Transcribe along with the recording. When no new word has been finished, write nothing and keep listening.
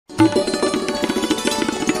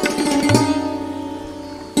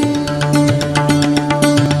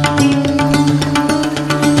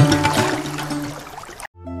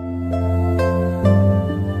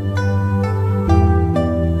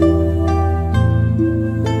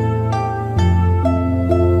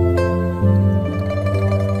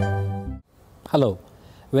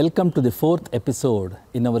Welcome to the fourth episode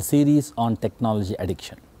in our series on technology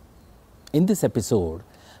addiction. In this episode,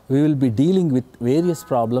 we will be dealing with various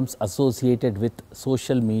problems associated with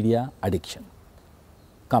social media addiction.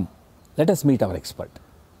 Come, let us meet our expert.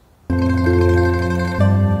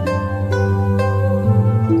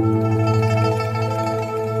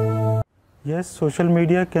 Yes, social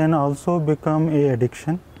media can also become an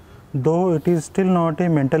addiction, though it is still not a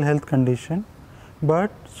mental health condition.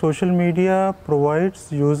 But social media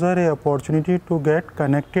provides user an opportunity to get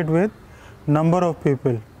connected with number of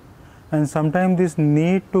people, and sometimes this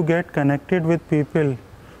need to get connected with people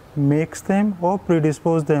makes them or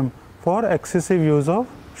predispose them for excessive use of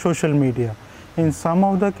social media. In some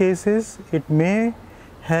of the cases, it may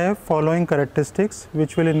have following characteristics,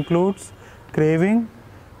 which will include craving,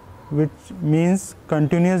 which means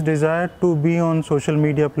continuous desire to be on social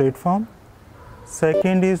media platform.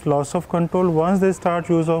 Second is loss of control. Once they start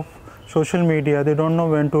use of social media, they don't know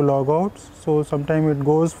when to log out, so sometimes it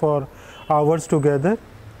goes for hours together.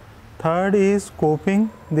 Third is coping.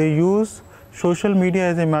 They use social media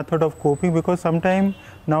as a method of coping, because sometimes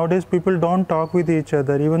nowadays people don't talk with each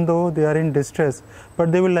other even though they are in distress,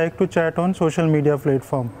 but they will like to chat on social media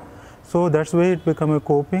platform, so that's why it become a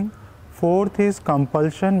coping. Fourth is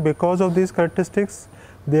compulsion. Because of these characteristics,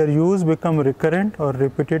 their use become recurrent or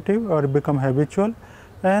repetitive or become habitual.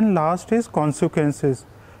 And last is consequences.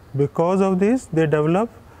 Because of this, they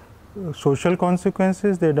develop social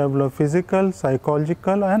consequences, they develop physical,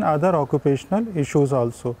 psychological and other occupational issues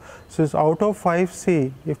also. So out of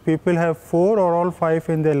 5C, if people have 4 or all 5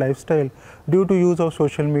 in their lifestyle due to use of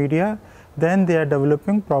social media, then they are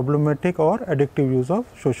developing problematic or addictive use of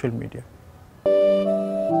social media.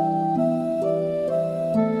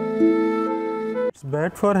 It's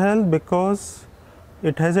bad for health because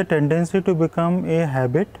it has a tendency to become a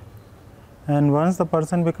habit, and once the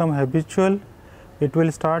person become habitual, it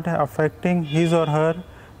will start affecting his or her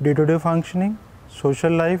day-to-day functioning,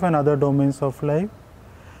 social life and other domains of life.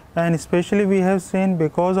 And especially we have seen,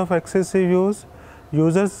 because of excessive use,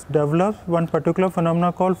 users develop one particular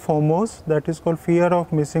phenomena called FOMOs, that is called fear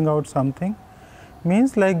of missing out something.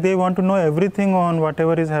 Means like they want to know everything on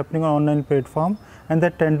whatever is happening on online platform, and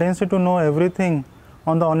that tendency to know everything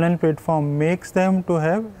on the online platform makes them to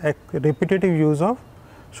have a repetitive use of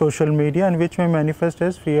social media, and which may manifest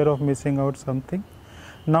as fear of missing out something.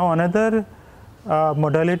 Now another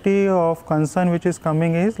modality of concern which is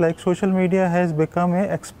coming is like social media has become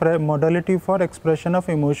a modality for expression of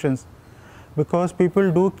emotions, because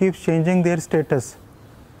people do keep changing their status,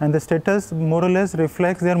 and the status more or less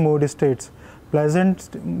reflects their mood states. Pleasant,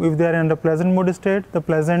 if they are in the pleasant mood state, the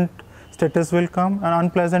pleasant status will come, and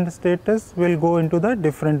unpleasant status will go into the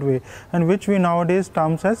different way, and which we nowadays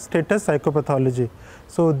terms as status psychopathology.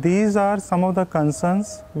 So these are some of the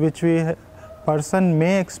concerns which person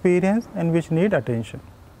may experience and which need attention.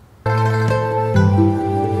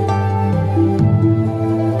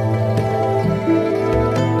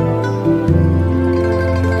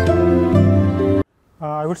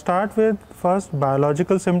 I would start with first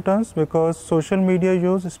biological symptoms, because social media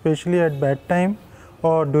use, especially at bedtime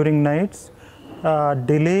or during nights,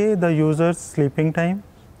 delay the user's sleeping time.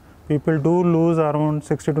 People do lose around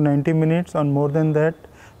 60 to 90 minutes or more than that,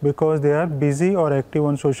 because they are busy or active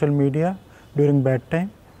on social media during bedtime.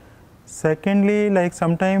 Secondly, like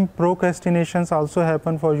sometimes procrastinations also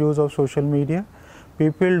happen for use of social media.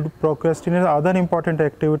 People procrastinate other important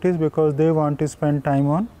activities because they want to spend time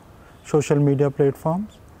on social media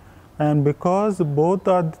platforms. And because both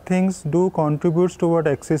are things do contributes toward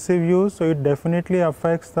excessive use, so it definitely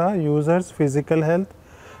affects the user's physical health,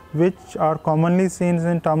 which are commonly seen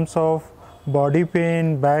in terms of body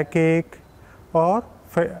pain, backache or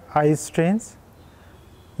eye strains.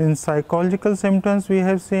 In psychological symptoms, we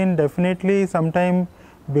have seen definitely sometimes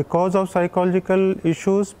because of psychological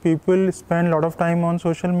issues, people spend a lot of time on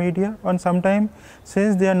social media, and sometimes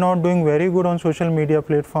since they are not doing very good on social media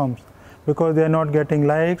platforms, because they are not getting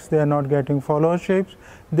likes, they are not getting followerships,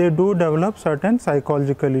 they do develop certain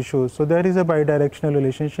psychological issues. So there is a bidirectional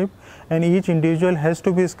relationship, and each individual has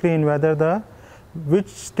to be screened whether which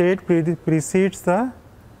state precedes the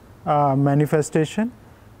manifestation.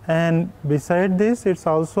 And beside this, it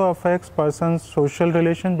also affects person's social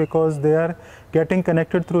relation, because they are getting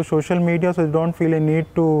connected through social media, so they don't feel a need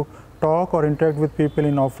to talk or interact with people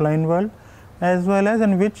in offline world, as well as,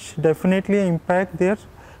 and which definitely impact their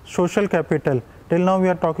social capital. Till now we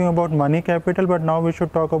are talking about money capital, but now we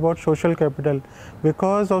should talk about social capital.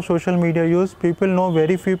 Because of social media use, people know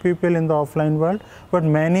very few people in the offline world, but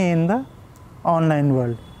many in the online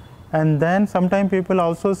world. And then sometimes people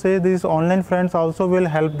also say these online friends also will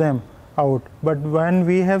help them out, but when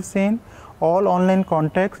we have seen all online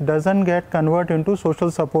context doesn't get converted into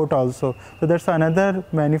social support also. So that's another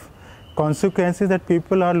consequences that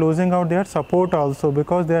people are losing out their support also,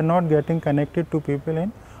 because they are not getting connected to people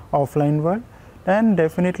in offline world, and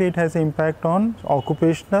definitely it has impact on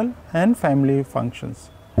occupational and family functions.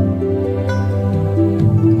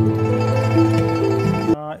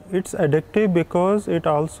 It's addictive because it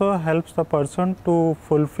also helps the person to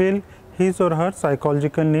fulfill his or her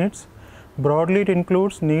psychological needs. Broadly, it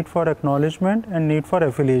includes need for acknowledgement and need for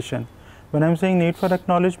affiliation. When I'm saying need for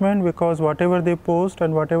acknowledgement, because whatever they post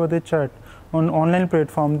and whatever they chat on online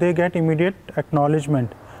platform, they get immediate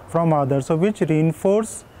acknowledgement from others, so which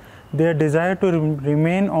reinforce their desire to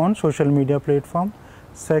remain on social media platform.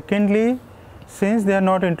 Secondly, since they are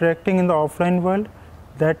not interacting in the offline world,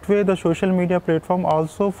 that way the social media platform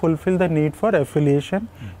also fulfill the need for affiliation,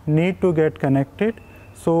 need to get connected,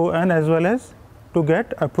 so and as well as to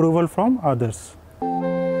get approval from others.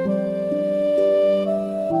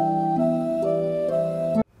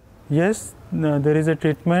 Yes, there is a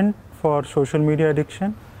treatment for social media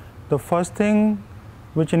addiction. The first thing,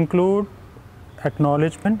 which include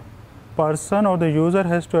acknowledgement. Person or the user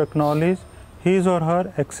has to acknowledge his or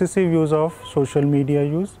her excessive use of social media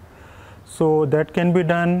use. So that can be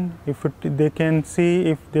done if they can see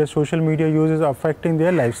if their social media use is affecting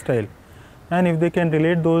their lifestyle, and if they can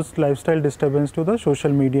relate those lifestyle disturbance to the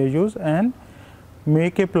social media use and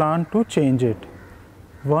make a plan to change it.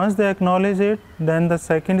 Once they acknowledge it, then the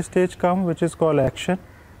second stage comes, which is called action,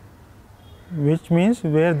 which means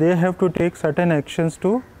where they have to take certain actions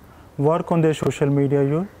to work on their social media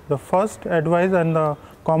use. The first advice and the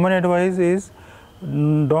common advice is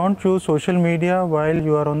don't use social media while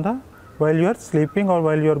you are sleeping or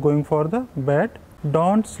while you are going for the bed.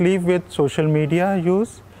 Don't sleep with social media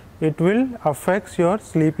use. It will affect your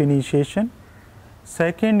sleep initiation.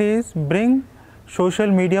 Second is bring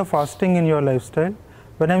social media fasting in your lifestyle.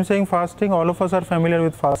 When I am saying fasting, all of us are familiar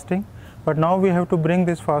with fasting, but now we have to bring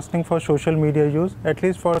this fasting for social media use, at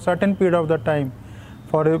least for a certain period of the time.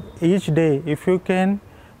 For each day, if you can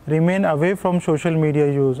remain away from social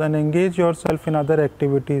media use and engage yourself in other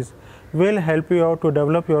activities, will help you out to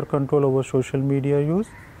develop your control over social media use.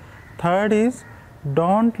 Third is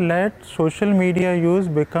don't let social media use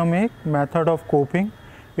become a method of coping.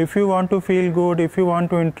 If you want to feel good, if you want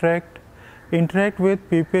to interact with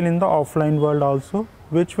people in the offline world also,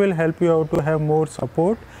 which will help you out to have more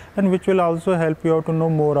support and which will also help you out to know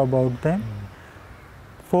more about them.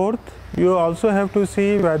 Fourth, you also have to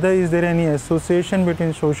see whether is there any association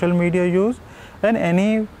between social media use and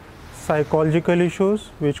any psychological issues,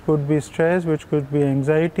 which could be stress, which could be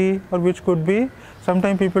anxiety, or which could be,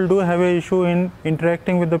 sometimes people do have an issue in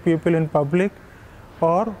interacting with the people in public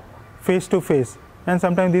or face to face, and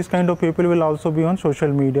sometimes these kind of people will also be on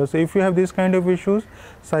social media. So if you have these kind of issues,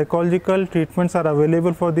 psychological treatments are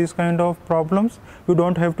available for these kind of problems. You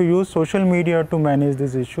don't have to use social media to manage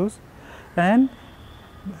these issues, and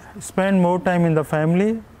spend more time in the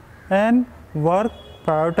family and work.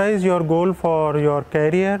 Prioritize your goal for your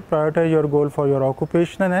career, prioritize your goal for your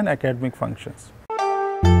occupational and academic functions.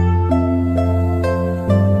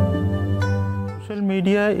 Social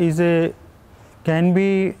media can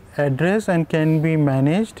be addressed and can be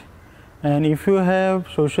managed, and if you have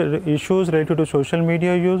social issues related to social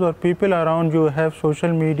media use or people around you have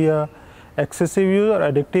social media excessive use or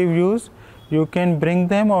addictive use, you can bring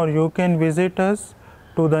them or you can visit us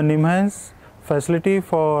to the NIMHANS facility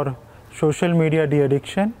for social media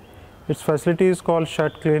de-addiction. Its facility is called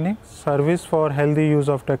SHUT Clinic, Service for Healthy Use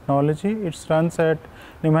of Technology. It runs at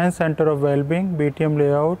NIMHANS Center of Wellbeing, BTM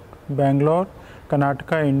Layout, Bangalore,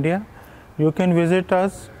 Karnataka, India. You can visit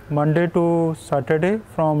us Monday to Saturday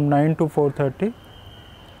from 9 to 4:30.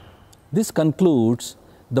 This concludes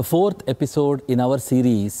the fourth episode in our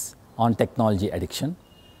series on technology addiction.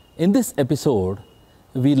 In this episode,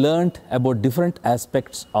 we learned about different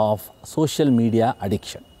aspects of social media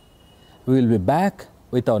addiction. We will be back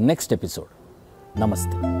with our next episode.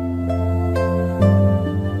 Namaste.